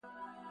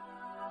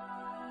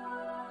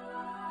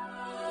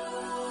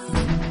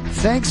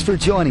Thanks for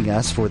joining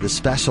us for the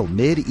special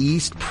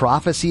Mid-East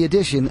Prophecy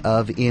edition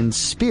of In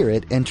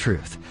Spirit and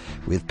Truth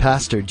with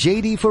Pastor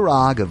J.D.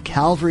 Farag of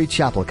Calvary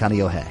Chapel,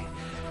 Kaneohe.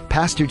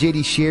 Pastor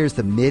J.D. shares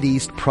the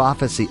Mid-East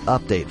Prophecy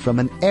update from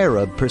an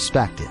Arab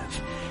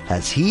perspective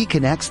as he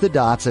connects the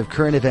dots of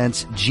current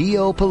events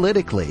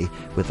geopolitically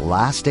with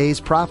last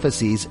days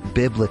prophecies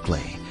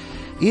biblically.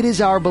 It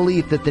is our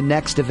belief that the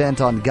next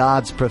event on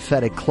God's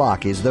prophetic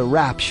clock is the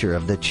rapture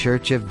of the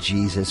Church of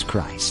Jesus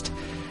Christ.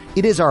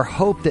 It is our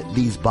hope that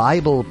these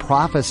Bible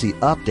prophecy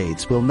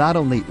updates will not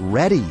only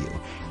ready you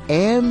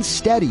and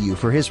steady you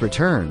for His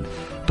return,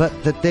 but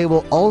that they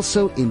will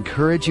also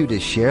encourage you to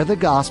share the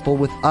gospel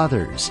with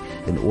others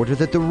in order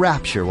that the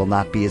rapture will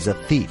not be as a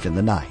thief in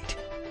the night.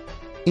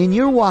 In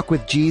your walk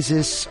with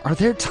Jesus, are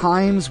there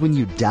times when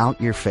you doubt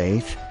your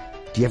faith?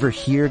 Do you ever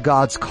hear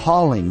God's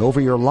calling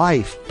over your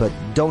life but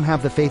don't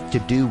have the faith to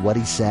do what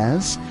He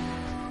says?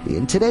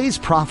 In today's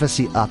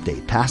prophecy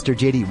update, Pastor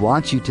J.D.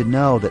 wants you to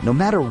know that no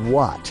matter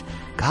what,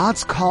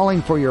 God's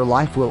calling for your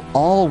life will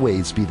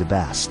always be the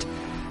best.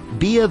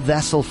 Be a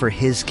vessel for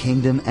His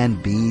kingdom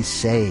and be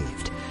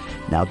saved.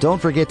 Now,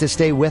 don't forget to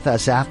stay with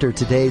us after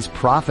today's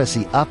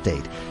prophecy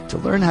update to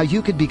learn how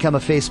you could become a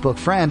Facebook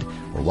friend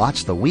or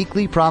watch the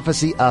weekly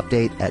prophecy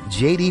update at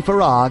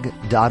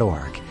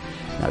jdfarag.org.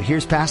 Now,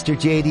 here's Pastor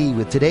J.D.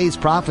 with today's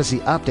prophecy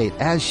update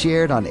as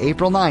shared on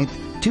April 9th,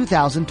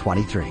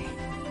 2023.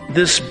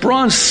 This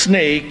bronze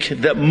snake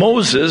that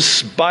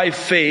Moses, by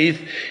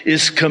faith,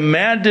 is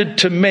commanded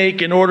to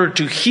make in order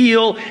to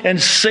heal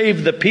and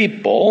save the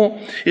people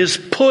is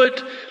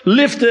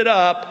lifted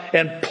up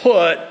and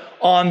put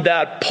on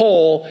that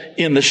pole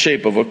in the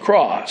shape of a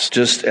cross,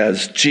 just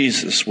as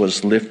Jesus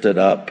was lifted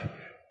up,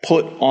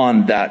 put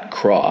on that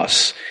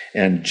cross,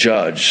 and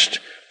judged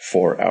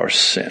for our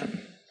sin.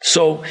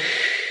 So,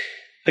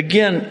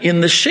 again,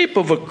 in the shape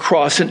of a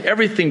cross, and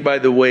everything, by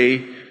the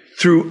way,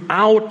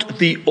 throughout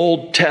the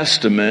Old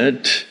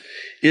Testament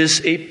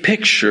is a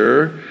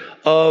picture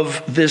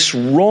of this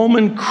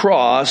Roman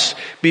cross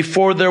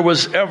before there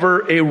was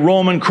ever a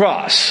Roman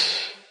cross.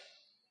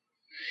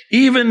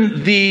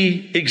 Even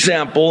the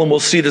example, and we'll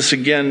see this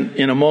again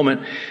in a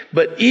moment,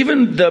 but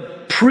even the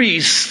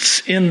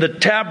priests in the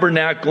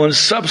tabernacle and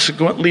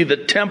subsequently the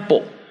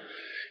temple,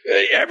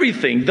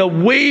 everything, the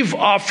wave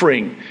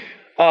offering,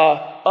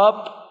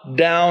 up,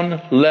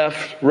 down,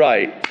 left,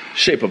 right,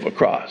 shape of a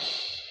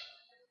cross.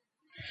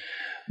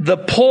 The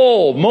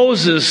pole,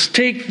 Moses,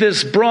 take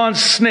this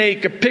bronze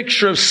snake, a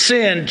picture of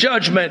sin,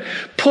 judgment,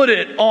 put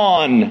it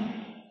on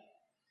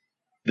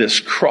this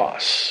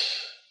cross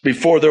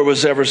before there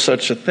was ever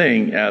such a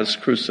thing as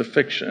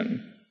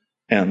crucifixion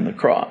and the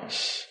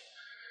cross.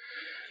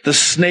 The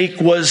snake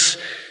was,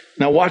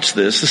 now watch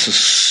this is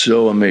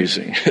so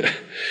amazing.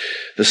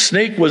 The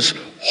snake was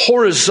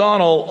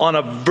horizontal on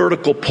a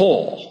vertical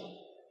pole.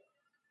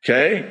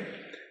 Okay?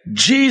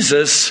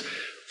 Jesus,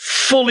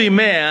 fully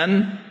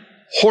man,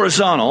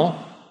 horizontal,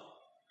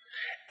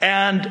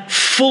 and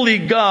fully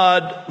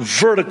God,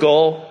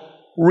 vertical,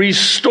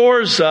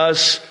 restores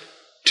us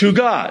to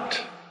God,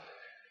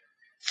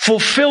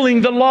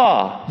 fulfilling the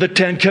law, the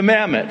 10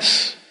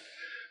 Commandments,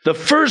 the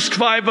first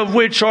 5 of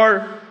which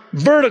are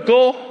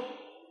vertical,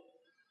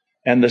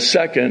 and the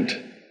second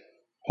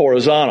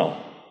horizontal,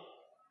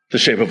 the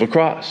shape of a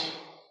cross.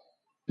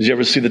 Did you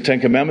ever see the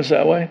 10 Commandments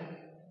that way?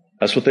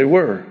 That's what they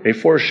were, a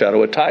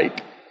foreshadow, a type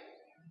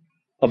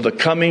of the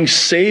coming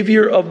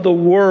Savior of the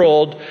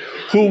world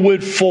who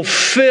would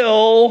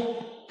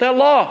fulfill that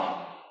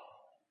law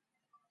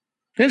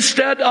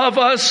instead of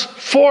us,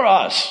 for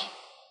us.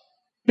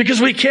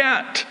 Because we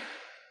can't.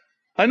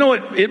 I know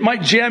it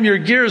might jam your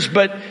gears,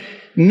 but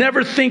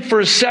never think for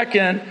a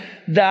second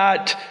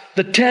that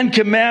the 10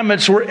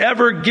 Commandments were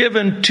ever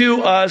given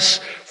to us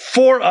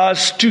for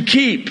us to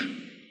keep.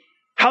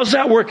 How's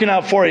that working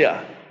out for you?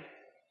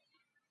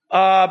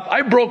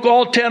 I broke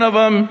all 10 of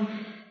them.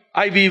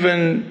 I've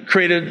even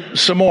created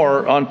some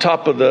more on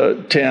top of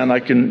the 10. I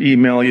can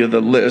email you the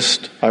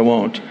list. I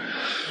won't.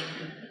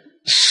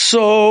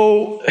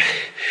 So,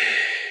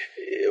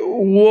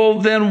 well,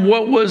 then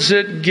what was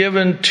it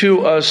given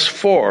to us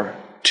for?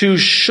 To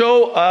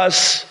show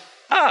us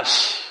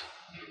as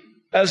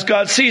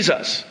God sees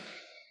us.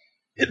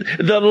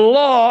 The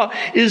law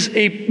is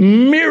a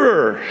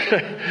mirror.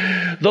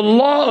 The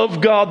law of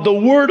God, the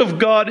Word of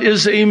God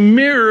is a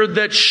mirror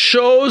that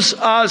shows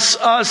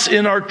us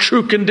in our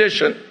true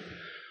condition.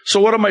 So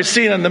what am I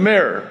seeing in the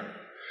mirror?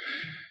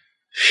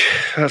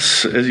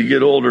 As you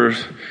get older,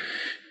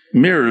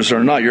 mirrors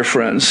are not your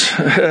friends.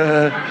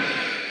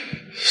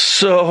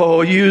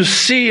 So you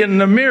see in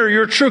the mirror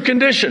your true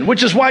condition,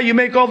 which is why you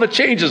make all the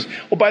changes.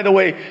 Oh, by the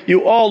way,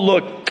 you all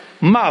look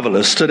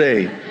marvelous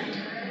today.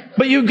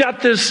 But you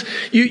got this,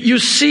 you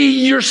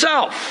see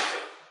yourself.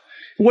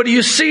 What do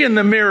you see in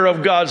the mirror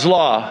of God's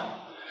law?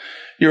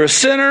 You're a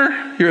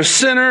sinner, you're a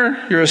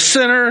sinner, you're a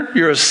sinner,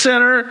 you're a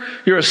sinner,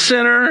 you're a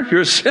sinner,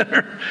 you're a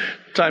sinner,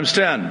 times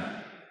 10.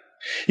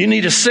 You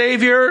need a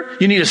Savior,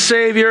 you need a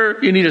Savior,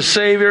 you need a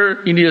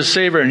Savior, you need a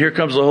Savior. And here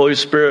comes the Holy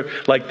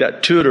Spirit like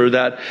that tutor,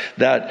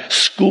 that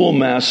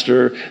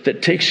schoolmaster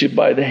that takes you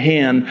by the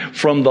hand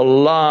from the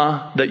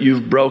law that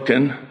you've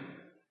broken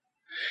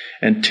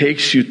and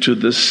takes you to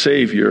the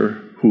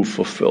Savior who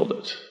fulfilled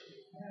it.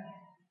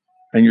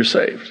 And you're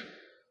saved.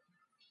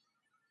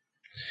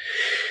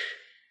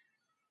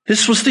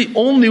 This was the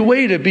only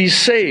way to be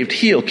saved,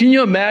 healed. Can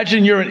you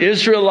imagine you're an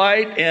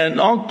Israelite and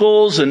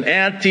uncles and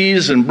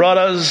aunties and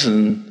brothers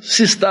and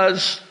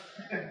sisters?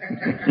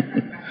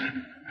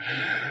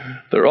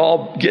 They're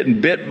all getting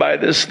bit by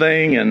this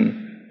thing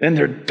and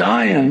they're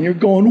dying. You're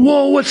going,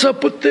 whoa, what's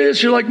up with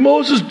this? You're like,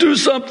 Moses, do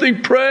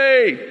something,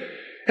 pray.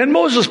 And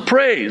Moses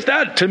prays.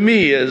 That to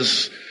me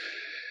is,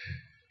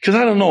 because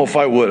I don't know if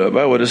I would have.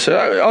 I would have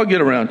said, I'll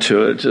get around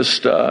to it.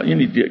 Just,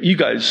 you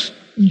guys,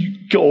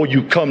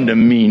 you come to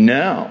me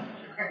now.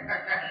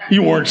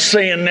 You weren't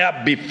saying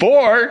that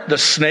before, the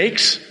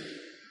snakes.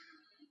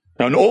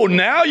 And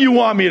now you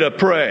want me to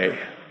pray.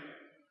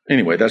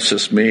 Anyway, that's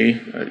just me.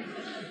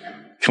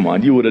 Come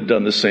on, you would have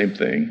done the same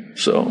thing.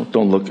 So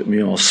don't look at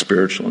me all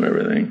spiritual and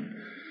everything.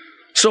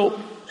 So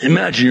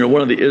imagine you're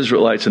one of the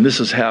Israelites and this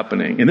is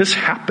happening. And this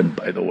happened,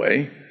 by the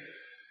way.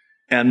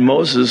 And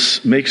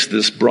Moses makes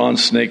this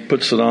bronze snake,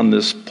 puts it on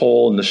this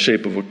pole in the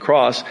shape of a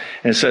cross,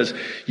 and says,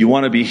 you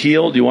want to be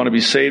healed? You want to be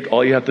saved?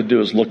 All you have to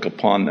do is look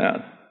upon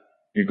that.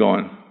 You're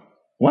going,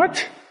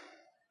 what?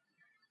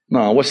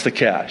 No, what's the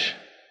catch?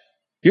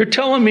 You're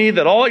telling me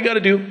that all I got to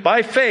do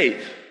by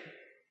faith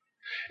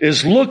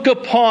is look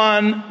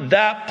upon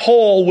that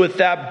pole with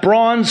that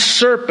bronze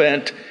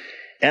serpent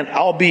and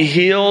I'll be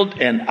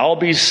healed and I'll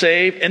be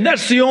saved. And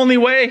that's the only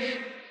way?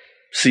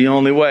 It's the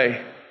only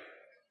way.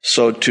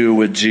 So too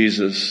with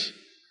Jesus.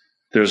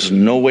 There's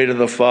no way to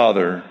the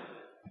Father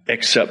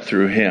except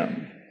through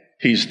Him.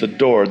 He's the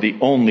door, the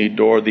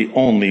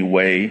only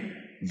way,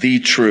 the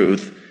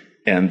truth,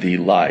 and the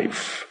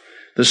life.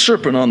 The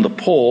serpent on the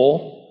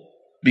pole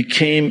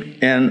became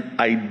an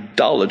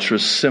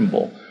idolatrous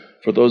symbol.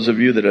 For those of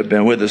you that have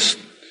been with us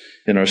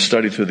in our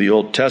study through the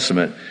Old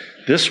Testament,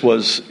 this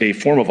was a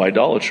form of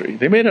idolatry.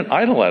 They made an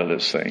idol out of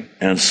this thing.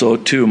 And so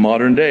too,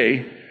 modern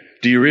day,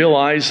 do you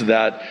realize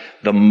that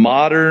the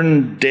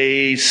modern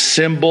day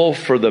symbol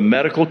for the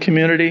medical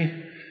community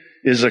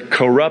is a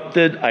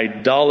corrupted,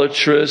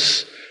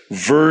 idolatrous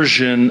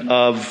version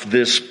of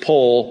this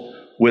pole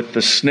with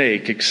the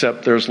snake,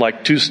 except there's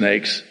like two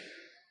snakes,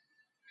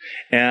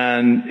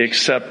 and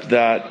except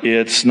that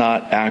it's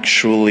not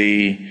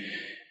actually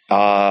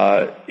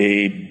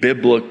a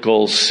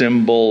biblical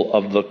symbol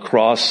of the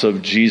cross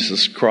of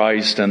Jesus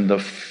Christ and the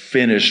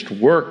finished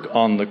work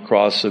on the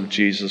cross of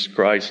Jesus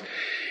Christ.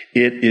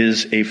 It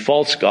is a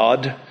false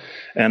god,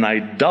 an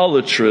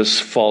idolatrous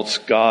false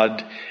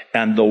god,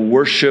 and the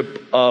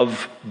worship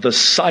of the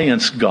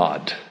science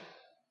god,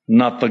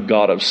 not the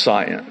God of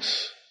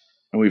science.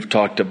 And we've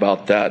talked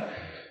about that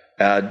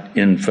ad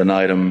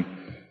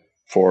infinitum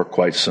for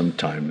quite some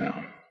time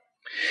now.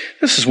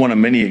 This is one of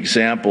many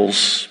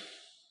examples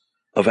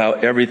of how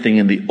everything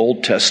in the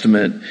Old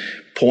Testament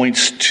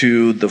points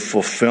to the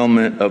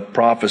fulfillment of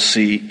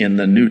prophecy in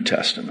the New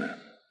Testament.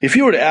 If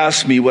you were to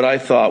ask me what I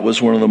thought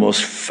was one of the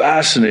most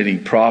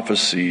fascinating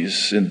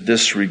prophecies in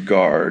this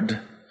regard,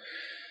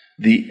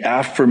 the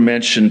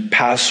aforementioned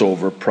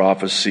Passover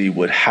prophecy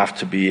would have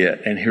to be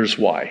it. And here's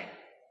why.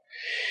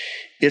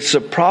 It's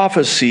a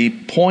prophecy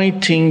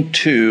pointing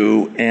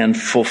to and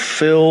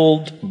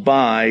fulfilled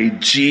by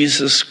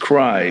Jesus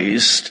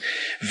Christ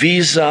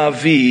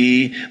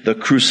vis-a-vis the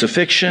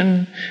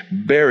crucifixion,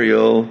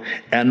 burial,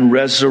 and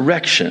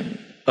resurrection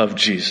of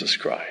Jesus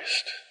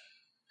Christ.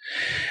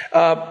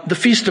 The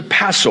Feast of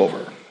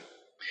Passover.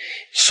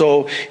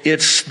 So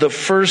it's the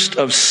first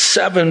of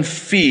 7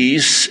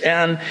 feasts,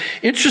 and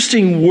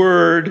interesting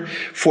word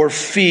for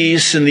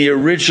feast in the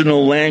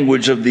original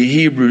language of the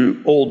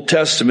Hebrew Old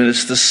Testament.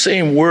 It's the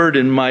same word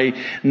in my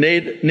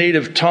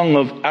native tongue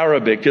of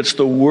Arabic. It's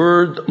the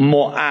word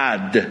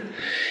mo'ad.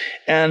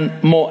 And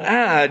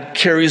mo'ad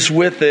carries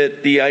with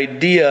it the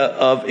idea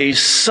of a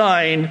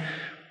sign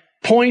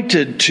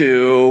pointed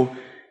to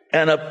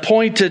an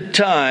appointed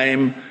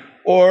time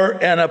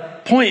or an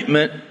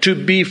appointment to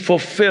be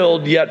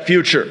fulfilled yet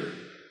future.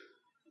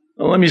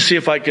 Well, let me see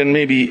if I can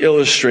maybe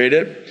illustrate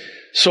it.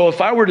 So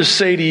if I were to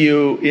say to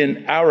you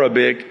in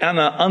Arabic,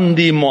 Ana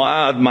andi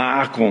mu'ad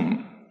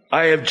ma'akum,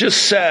 I have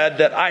just said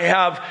that I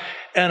have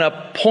an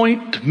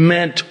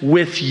appointment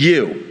with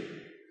you.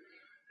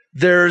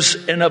 There's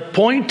an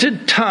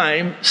appointed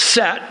time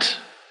set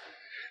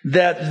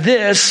that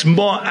this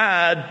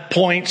mu'ad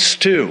points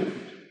to.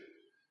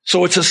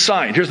 So it's a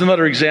sign. Here's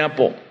another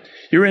example.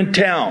 You're in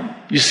town.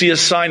 You see a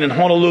sign in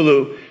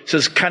Honolulu. It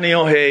says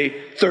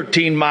Kaneohe,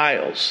 13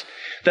 miles.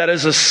 That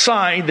is a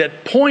sign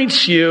that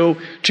points you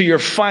to your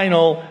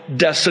final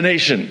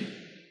destination.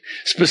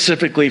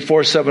 Specifically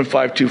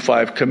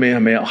 47525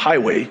 Kamehameha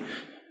Highway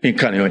in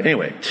Kaneohe.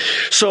 Anyway,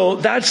 so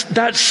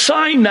that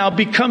sign now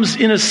becomes,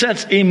 in a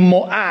sense, a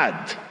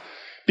mo'ad.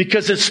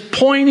 because it's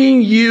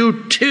pointing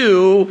you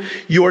to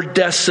your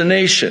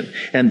destination.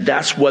 And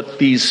that's what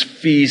these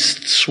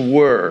feasts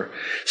were.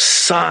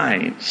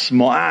 Signs,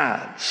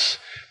 moads,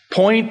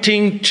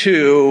 pointing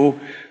to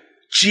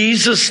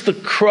Jesus the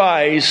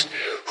Christ,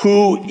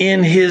 who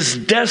in his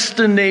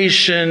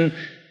destination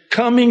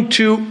coming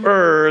to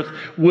earth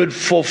would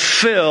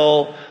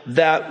fulfill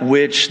that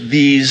which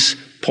these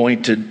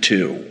pointed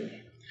to.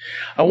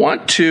 I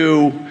want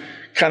to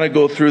kind of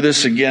go through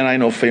this again. I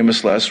know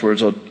famous last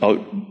words.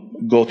 I'll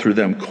go through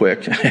them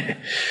quick.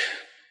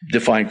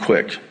 Define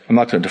quick. I'm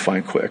not going to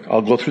define quick.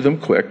 I'll go through them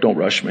quick. Don't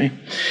rush me.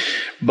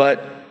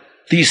 But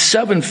these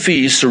 7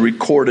 feasts are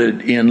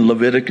recorded in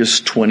Leviticus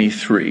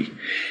 23.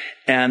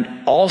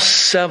 And all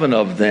 7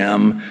 of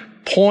them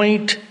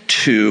point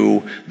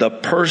to the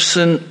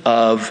person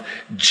of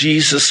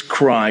Jesus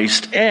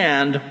Christ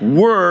and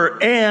were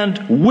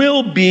and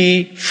will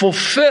be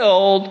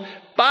fulfilled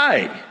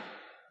by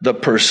the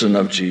person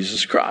of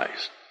Jesus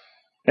Christ.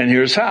 And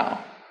here's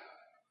how.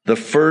 The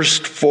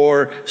first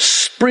 4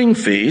 spring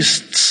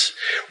feasts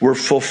were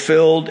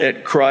fulfilled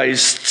at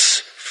Christ's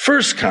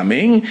first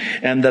coming,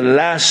 and the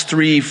last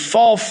 3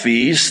 fall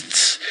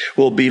feasts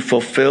will be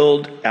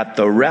fulfilled at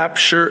the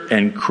rapture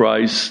and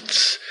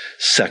Christ's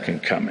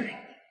second coming.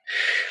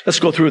 Let's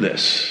go through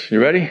this.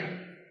 You ready?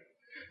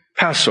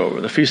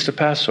 Passover, the Feast of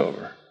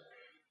Passover.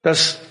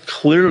 That's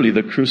clearly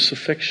the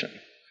crucifixion.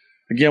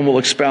 Again, we'll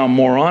expound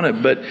more on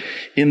it, but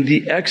in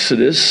the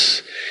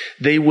Exodus,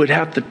 they would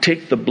have to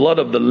take the blood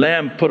of the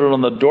lamb, put it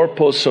on the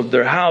doorposts of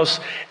their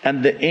house,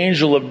 and the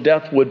angel of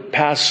death would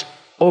pass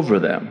over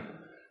them.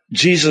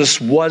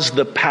 Jesus was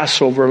the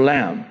Passover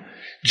lamb.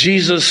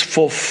 Jesus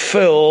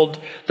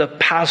fulfilled the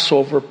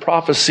Passover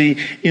prophecy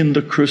in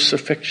the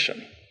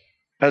crucifixion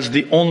as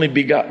the only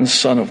begotten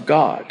Son of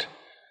God.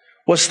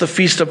 What's the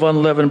Feast of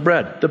Unleavened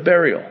Bread? The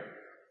burial.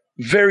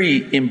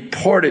 Very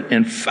important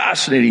and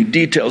fascinating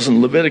details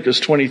in Leviticus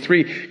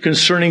 23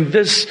 concerning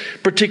this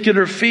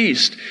particular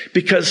feast,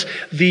 because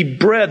the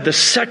bread, the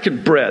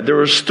second bread, there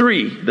was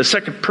 3, the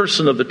second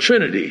person of the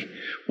Trinity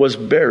was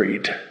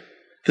buried.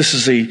 This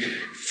is a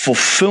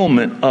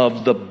fulfillment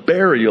of the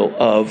burial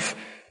of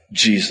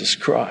Jesus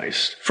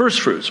Christ.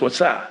 First fruits, what's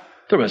that?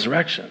 The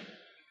resurrection.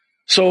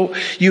 So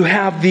you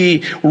have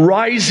the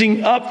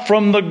rising up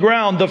from the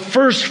ground, the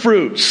first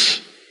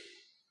fruits.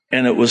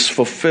 And it was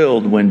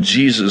fulfilled when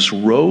Jesus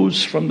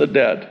rose from the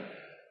dead.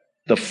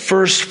 The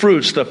first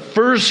fruits, the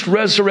first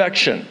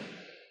resurrection.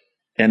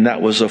 And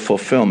that was a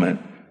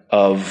fulfillment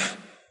of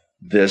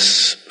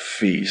this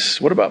feast.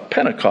 What about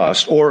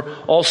Pentecost, or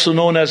also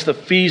known as the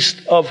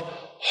Feast of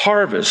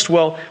Harvest?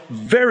 Well,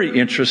 very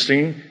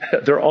interesting.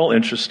 They're all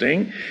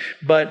interesting.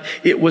 But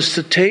it was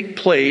to take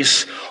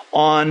place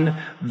on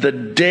the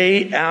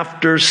day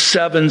after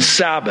 7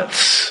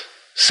 Sabbaths,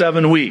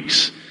 7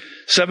 weeks.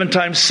 7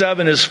 times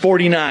 7 is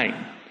 49.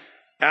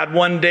 Add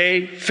 1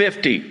 day,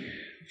 50.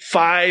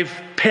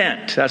 5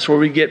 pent. That's where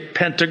we get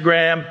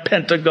pentagram,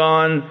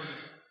 pentagon,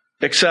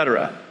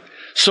 etc.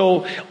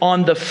 So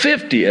on the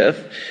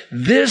 50th,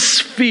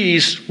 this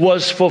feast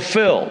was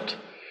fulfilled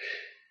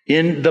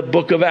in the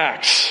book of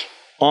Acts.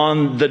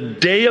 On the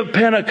day of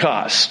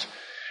Pentecost,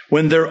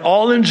 when they're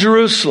all in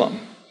Jerusalem,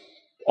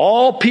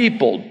 all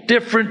people,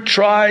 different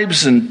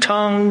tribes and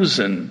tongues,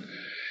 and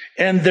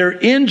they're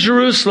in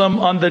Jerusalem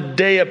on the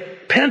day of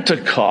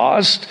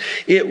Pentecost.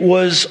 It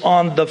was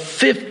on the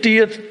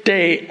 50th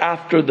day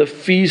after the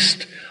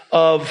Feast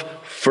of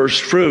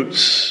First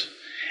Fruits.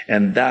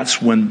 And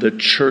that's when the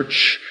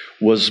church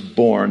was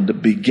born, the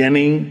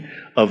beginning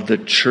of the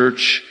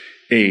church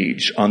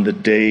age on the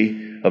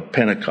day of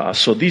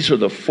Pentecost. So these are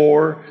the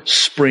 4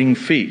 spring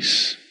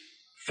feasts.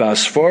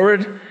 Fast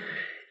forward,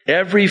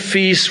 every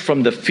feast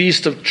from the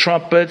Feast of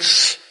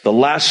Trumpets, the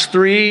last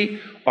 3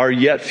 are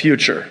yet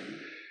future.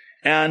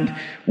 And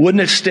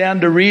wouldn't it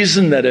stand to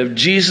reason that if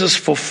Jesus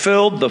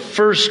fulfilled the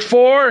first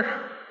 4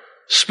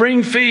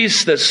 spring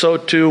feasts, that so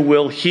too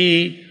will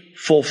he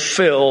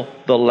fulfill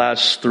the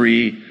last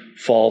 3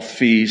 fall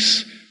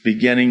feasts,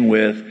 beginning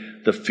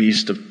with the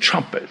Feast of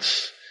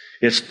Trumpets.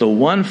 It's the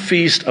one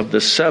feast of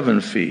the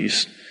 7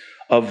 feasts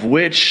of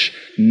which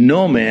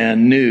no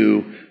man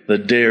knew the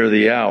day or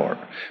the hour,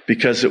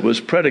 because it was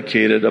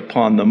predicated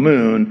upon the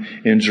moon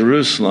in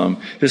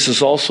Jerusalem. This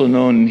is also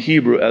known in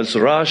Hebrew as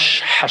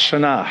Rosh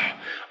Hashanah.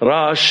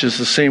 Rosh is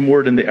the same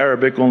word in the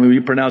Arabic, only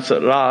we pronounce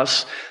it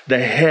Ras, the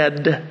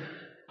head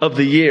of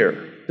the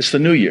year. It's the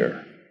new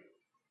year.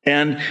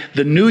 And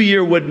the new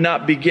year would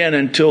not begin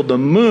until the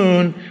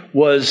moon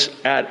was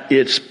at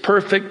its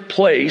perfect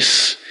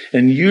place,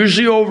 and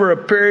usually over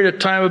a period of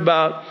time,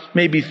 about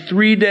maybe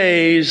 3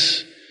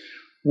 days,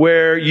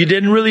 where you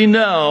didn't really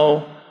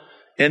know.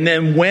 And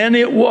then when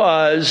it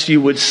was, you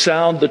would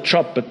sound the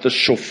trumpet, the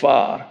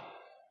shofar.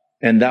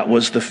 And that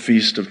was the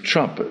Feast of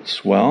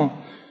Trumpets.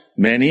 Well,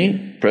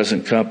 many,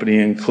 present company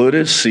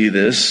included, see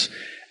this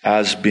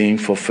as being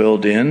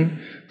fulfilled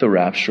in the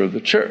rapture of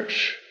the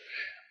church.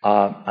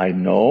 I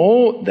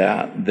know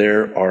that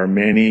there are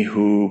many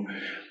who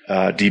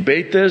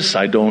debate this.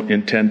 I don't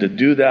intend to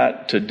do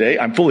that today.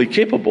 I'm fully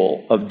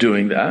capable of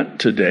doing that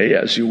today,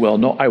 as you well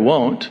know. I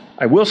won't.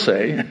 I will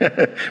say,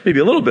 maybe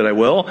a little bit I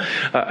will.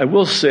 I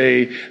will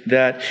say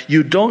that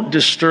you don't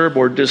disturb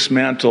or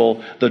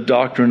dismantle the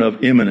doctrine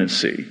of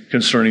imminency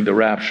concerning the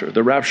rapture.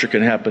 The rapture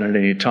can happen at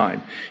any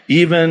time.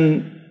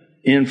 Even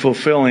in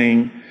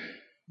fulfilling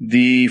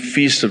the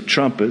Feast of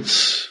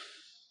Trumpets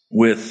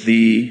with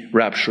the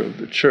rapture of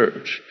the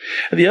church.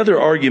 And the other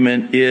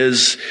argument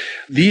is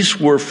these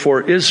were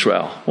for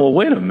Israel. Well,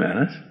 wait a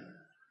minute.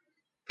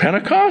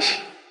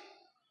 Pentecost?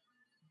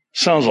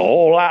 Sounds a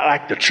whole lot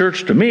like the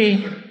church to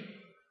me.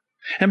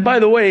 And by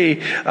the way,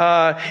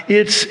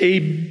 it's a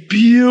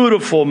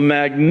beautiful,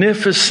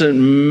 magnificent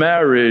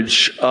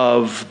marriage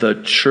of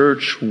the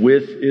church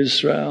with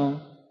Israel.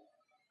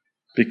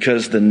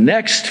 Because the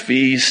next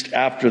feast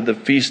after the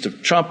Feast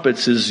of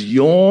Trumpets is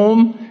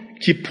Yom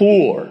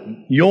Kippur.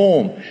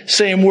 Yom,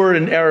 same word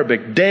in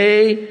Arabic,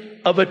 Day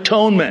of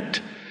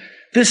Atonement.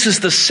 This is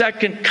the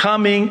second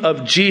coming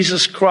of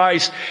Jesus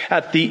Christ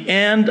at the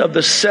end of the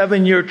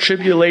 7-year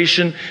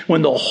tribulation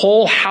when the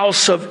whole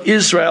house of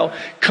Israel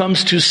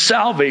comes to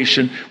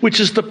salvation, which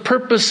is the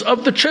purpose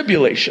of the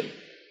tribulation.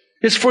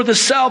 It's for the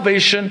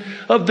salvation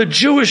of the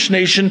Jewish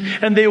nation,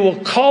 and they will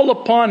call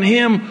upon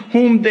him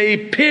whom they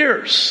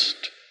pierced,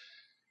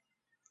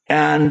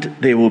 and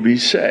they will be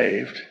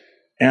saved.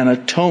 And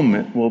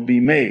atonement will be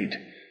made.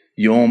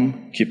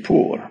 Yom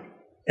Kippur.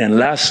 And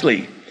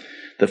lastly,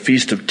 the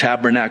Feast of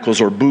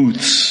Tabernacles, or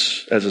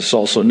Booths, as it's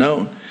also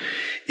known,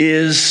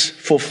 is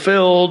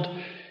fulfilled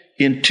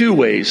in two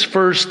ways.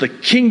 First, the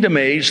kingdom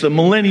age, the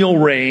millennial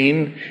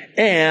reign,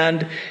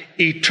 and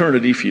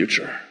eternity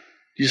future.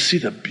 You see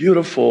the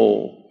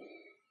beautiful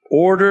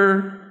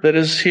order that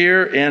is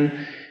here.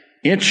 And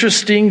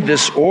interesting,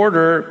 this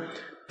order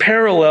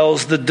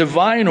parallels the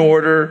divine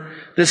order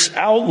that's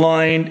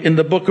outlined in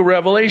the book of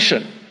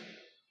Revelation.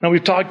 Now,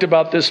 we've talked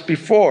about this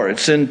before.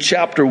 It's in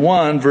chapter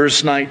 1,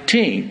 verse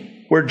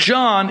 19, where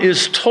John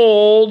is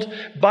told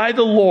by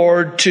the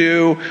Lord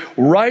to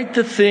write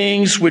the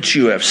things which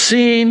you have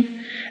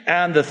seen,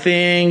 and the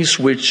things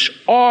which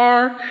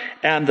are,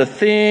 and the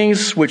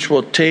things which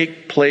will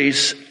take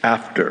place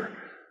after.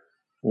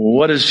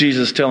 What is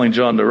Jesus telling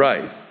John to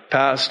write?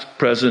 Past,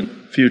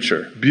 present,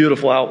 future.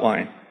 Beautiful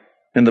outline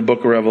in the book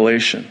of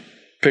Revelation,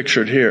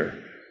 pictured here.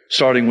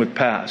 Starting with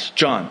past.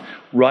 John,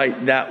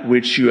 write that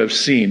which you have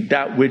seen,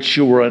 that which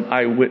you were an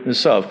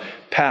eyewitness of.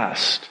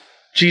 Past.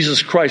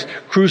 Jesus Christ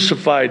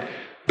crucified,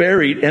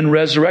 buried, and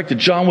resurrected.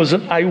 John was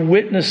an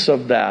eyewitness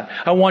of that.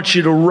 I want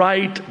you to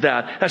write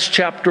that. That's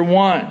chapter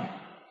 1.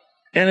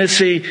 And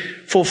it's a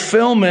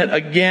fulfillment,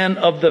 again,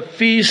 of the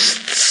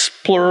feasts,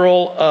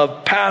 plural,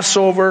 of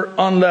Passover,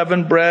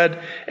 unleavened bread,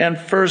 and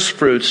first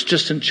fruits,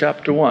 just in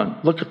chapter 1.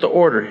 Look at the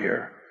order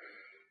here.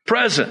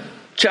 Present.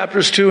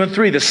 Chapters 2 and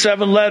 3, the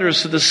 7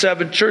 letters to the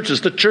 7 churches,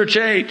 the church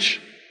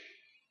age.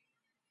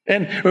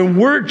 And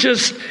we're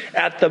just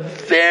at the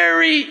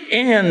very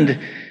end.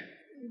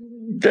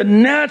 The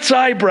gnat's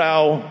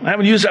eyebrow, I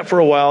haven't used that for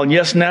a while, and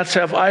yes, gnats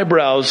have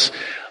eyebrows,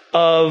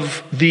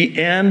 of the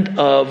end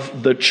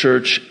of the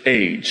church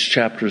age,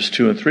 chapters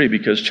 2 and 3,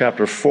 because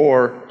chapter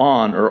 4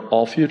 on are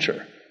all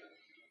future.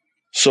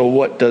 So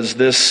what does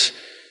this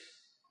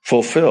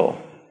fulfill?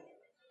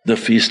 The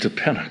Feast of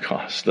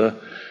Pentecost,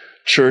 the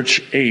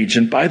church age.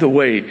 And by the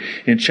way,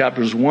 in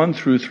chapters 1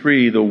 through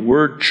 3, the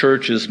word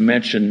church is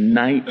mentioned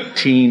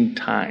 19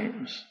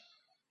 times.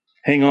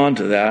 Hang on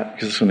to that,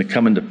 because it's going to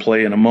come into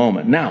play in a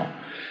moment. Now,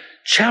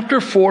 chapter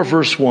 4,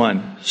 verse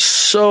 1.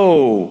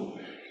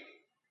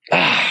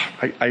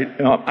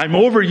 I'm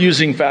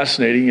overusing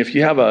fascinating. If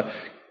you have a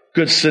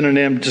good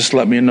synonym, just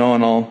let me know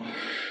and I'll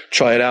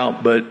try it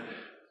out. But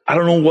I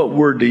don't know what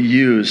word to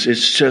use.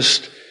 It's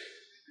just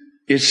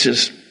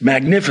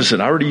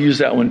magnificent. I already used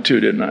that one too,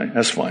 didn't I?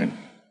 That's fine.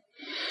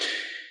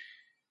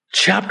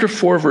 Chapter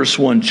 4, verse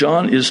 1,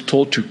 John is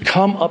told to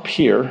come up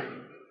here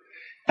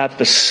at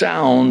the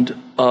sound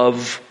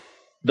of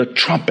the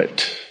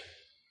trumpet.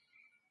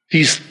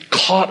 He's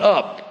caught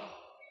up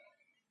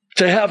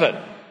to heaven.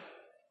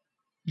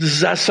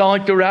 Does that sound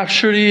like the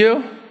rapture to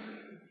you?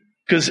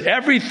 Because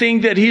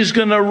everything that he's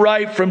going to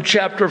write from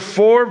chapter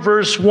 4,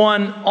 verse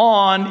 1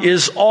 on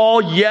is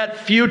all yet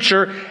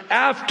future,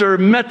 after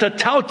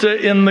metatauta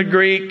in the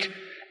Greek,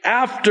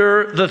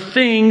 after the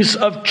things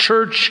of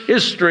church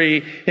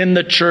history in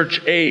the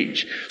church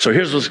age. So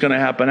here's what's going to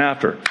happen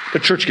after. The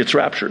church gets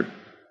raptured.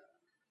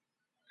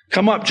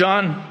 Come up,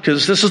 John,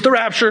 because this is the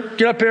rapture.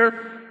 Get up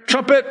here.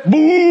 Trumpet.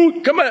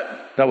 Boo. Come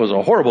up. That was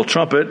a horrible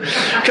trumpet.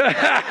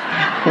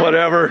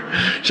 Whatever.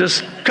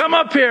 Just come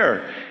up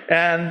here.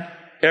 And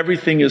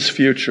everything is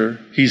future.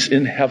 He's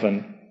in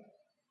heaven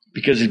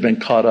because he's been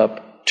caught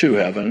up to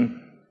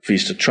heaven.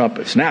 Feast of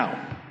Trumpets. Now,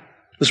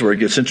 this is where it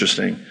gets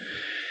interesting.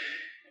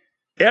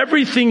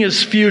 Everything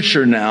is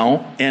future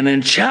now, and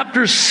in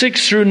chapters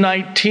 6 through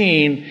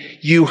 19,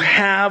 you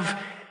have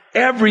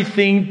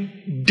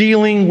everything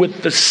dealing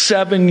with the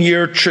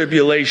 7-year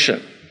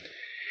tribulation.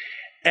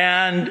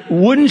 And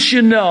wouldn't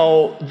you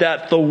know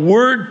that the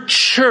word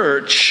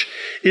church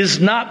is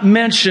not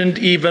mentioned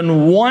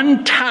even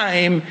one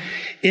time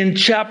in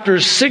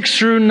chapters 6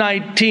 through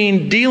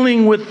 19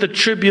 dealing with the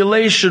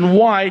tribulation.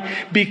 Why?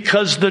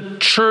 Because the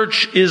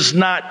church is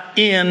not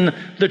in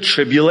the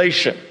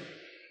tribulation.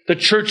 The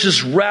church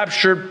is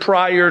raptured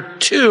prior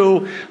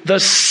to the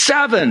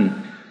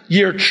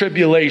 7-year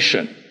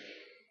tribulation.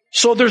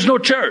 So there's no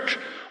church.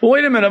 Well,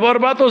 wait a minute. What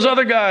about those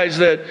other guys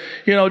that,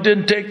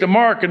 didn't take the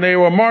mark and they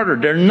were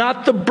martyred? They're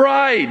not the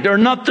bride. They're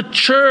not the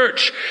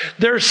church.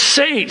 They're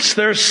saints.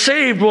 They're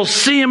saved. We'll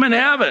see them in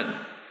heaven.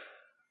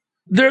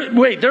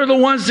 They're the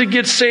ones that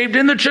get saved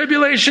in the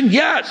tribulation?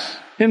 Yes.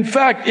 In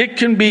fact, it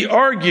can be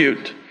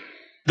argued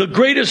the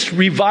greatest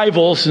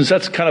revival, since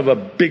that's kind of a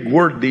big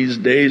word these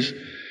days,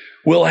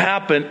 will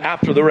happen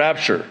after the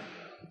rapture.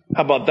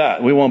 How about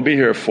that? We won't be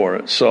here for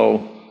it,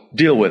 so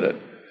deal with it.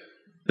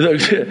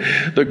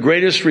 The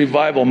greatest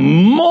revival,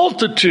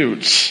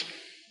 multitudes.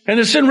 And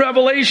it's in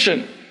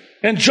Revelation.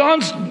 And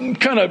John's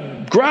kind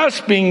of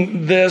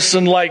grasping this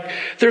and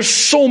there's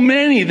so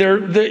many.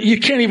 You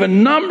can't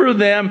even number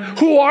them.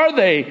 Who are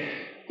they?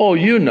 Oh,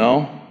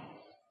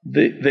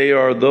 They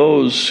are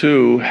those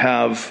who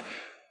have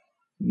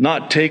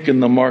not taken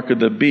the mark of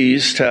the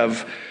beast,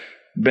 have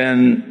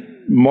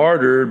been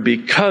martyred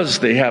because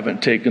they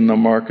haven't taken the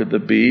mark of the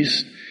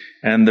beast.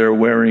 And they're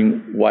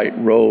wearing white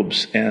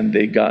robes, and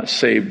they got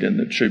saved in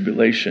the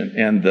tribulation.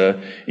 And the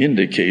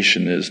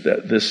indication is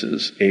that this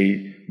is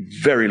a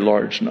very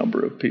large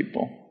number of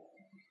people.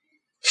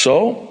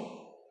 So,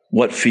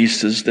 what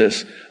feast is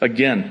this?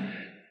 Again,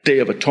 Day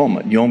of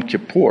Atonement, Yom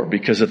Kippur,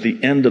 because at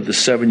the end of the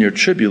 7-year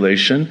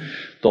tribulation,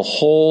 the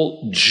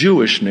whole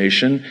Jewish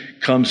nation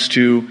comes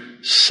to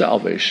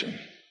salvation.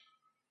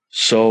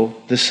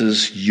 So, this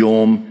is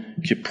Yom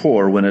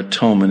Kippur when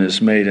atonement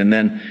is made. And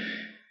then,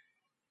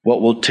 what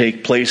will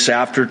take place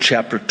after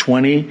chapter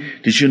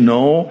 20? Did you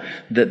know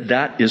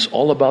that is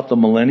all about the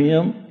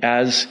millennium,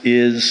 as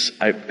is,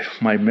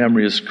 my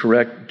memory is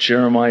correct,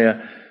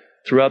 Jeremiah,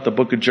 throughout the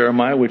book of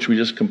Jeremiah, which we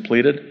just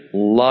completed, a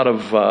lot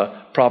of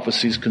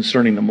prophecies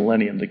concerning the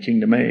millennium, the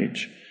kingdom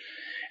age.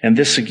 And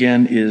this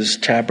again is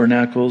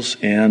tabernacles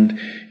and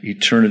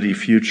eternity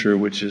future,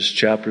 which is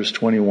chapters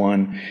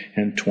 21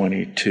 and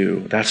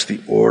 22. That's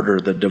the order,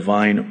 the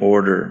divine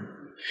order.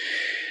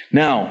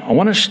 Now, I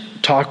want to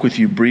talk with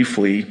you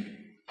briefly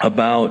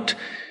about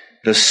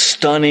the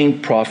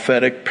stunning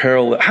prophetic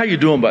parallel. How you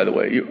doing, by the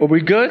way? Are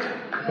we good?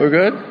 We're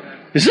good?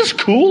 Is this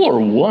cool or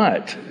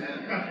what?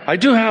 I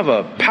do have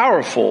a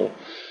powerful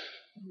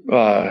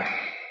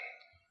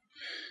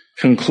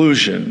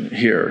conclusion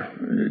here.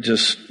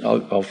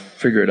 I'll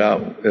figure it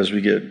out as we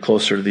get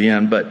closer to the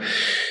end. But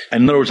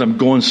in other words, I'm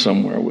going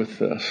somewhere with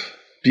this.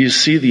 Do you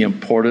see the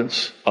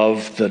importance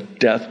of the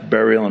death,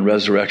 burial, and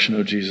resurrection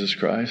of Jesus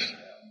Christ?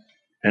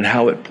 And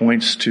how it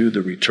points to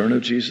the return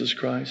of Jesus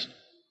Christ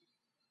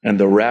and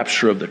the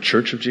rapture of the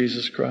church of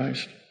Jesus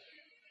Christ.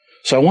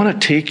 So I want to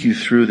take you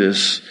through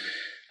this.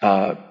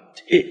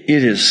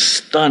 It is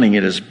stunning.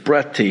 It is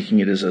breathtaking.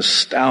 It is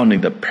astounding.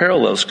 The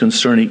parallels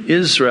concerning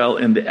Israel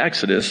in the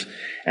Exodus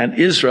and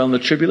Israel in the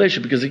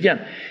tribulation. Because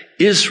again,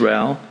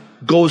 Israel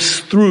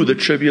goes through the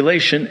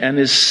tribulation and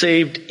is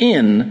saved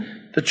in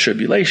the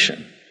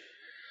tribulation.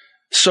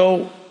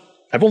 So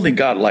I've only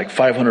got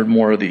 500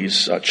 more of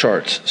these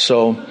charts.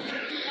 So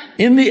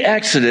in the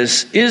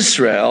Exodus,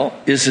 Israel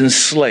is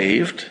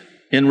enslaved.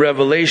 In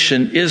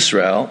Revelation,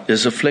 Israel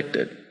is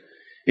afflicted.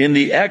 In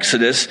the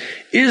Exodus,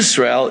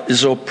 Israel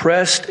is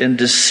oppressed and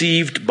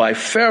deceived by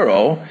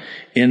Pharaoh.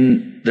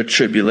 In the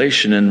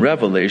tribulation, in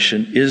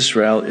Revelation,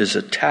 Israel is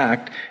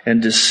attacked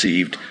and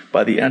deceived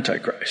by the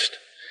Antichrist.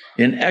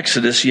 In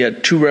Exodus, you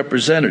had 2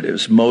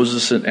 representatives,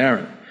 Moses and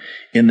Aaron.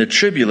 In the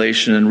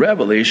tribulation and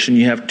Revelation,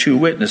 you have 2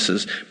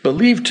 witnesses,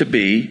 believed to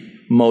be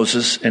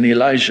Moses and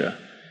Elijah.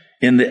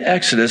 In the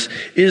Exodus,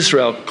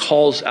 Israel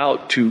cries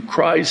out to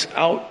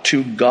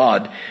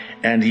God,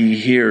 and he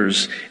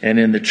hears. And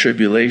in the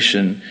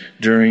tribulation,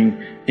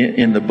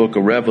 in the book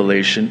of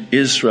Revelation,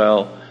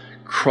 Israel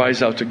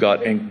cries out to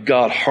God, and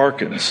God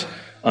hearkens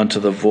unto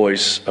the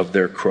voice of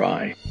their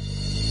cry.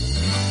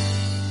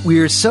 We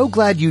are so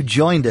glad you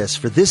joined us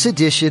for this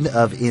edition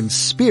of In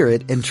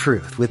Spirit and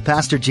Truth with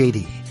Pastor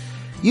J.D.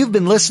 You've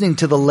been listening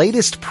to the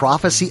latest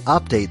prophecy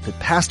update that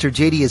Pastor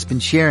J.D. has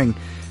been sharing.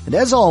 And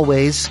as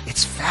always,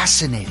 it's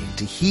fascinating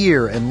to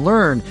hear and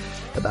learn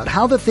about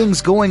how the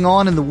things going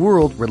on in the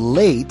world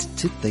relate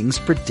to things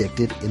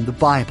predicted in the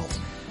Bible.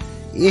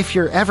 If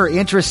you're ever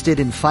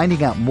interested in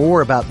finding out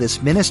more about this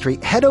ministry,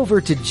 head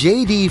over to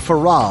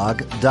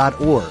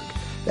jdfarag.org.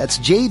 That's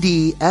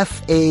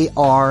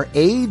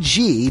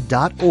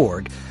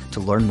jdfarag.org to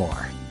learn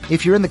more.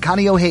 If you're in the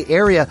Kaneohe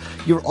area,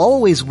 you're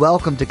always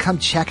welcome to come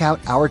check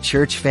out our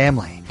church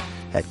family.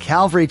 At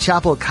Calvary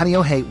Chapel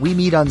Kaneohe, we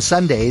meet on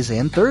Sundays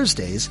and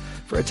Thursdays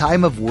for a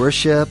time of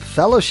worship,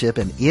 fellowship,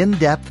 and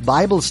in-depth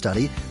Bible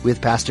study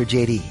with Pastor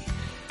J.D.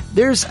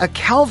 There's a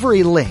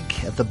Calvary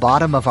link at the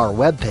bottom of our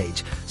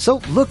webpage, so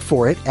look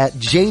for it at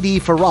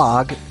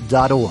jdfarag.org.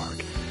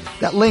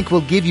 That link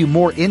will give you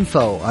more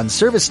info on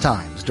service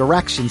times,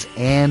 directions,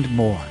 and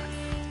more.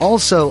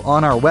 Also,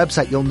 on our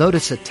website, you'll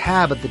notice a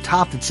tab at the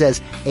top that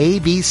says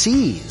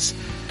ABCs.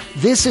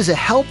 This is a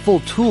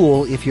helpful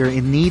tool if you're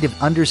in need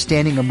of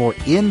understanding a more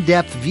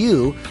in-depth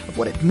view of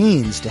what it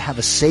means to have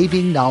a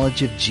saving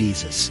knowledge of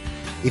Jesus.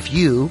 If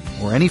you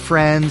or any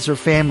friends or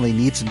family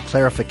need some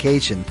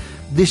clarification,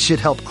 this should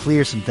help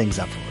clear some things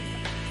up for you.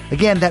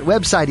 Again, that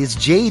website is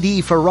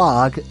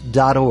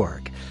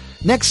jdfarag.org.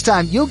 Next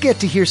time, you'll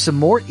get to hear some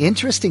more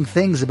interesting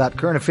things about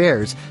current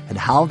affairs and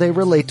how they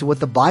relate to what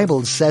the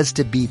Bible says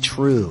to be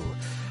true.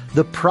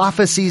 The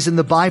prophecies in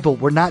the Bible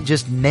were not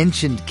just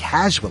mentioned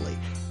casually.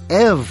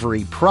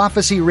 Every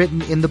prophecy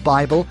written in the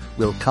Bible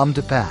will come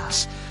to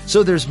pass.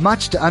 So there's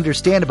much to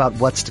understand about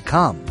what's to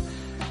come.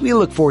 We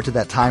look forward to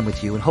that time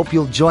with you and hope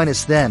you'll join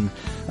us then.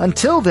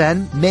 Until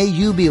then, may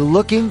you be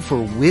looking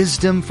for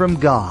wisdom from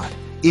God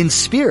in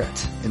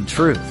spirit and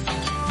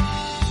truth.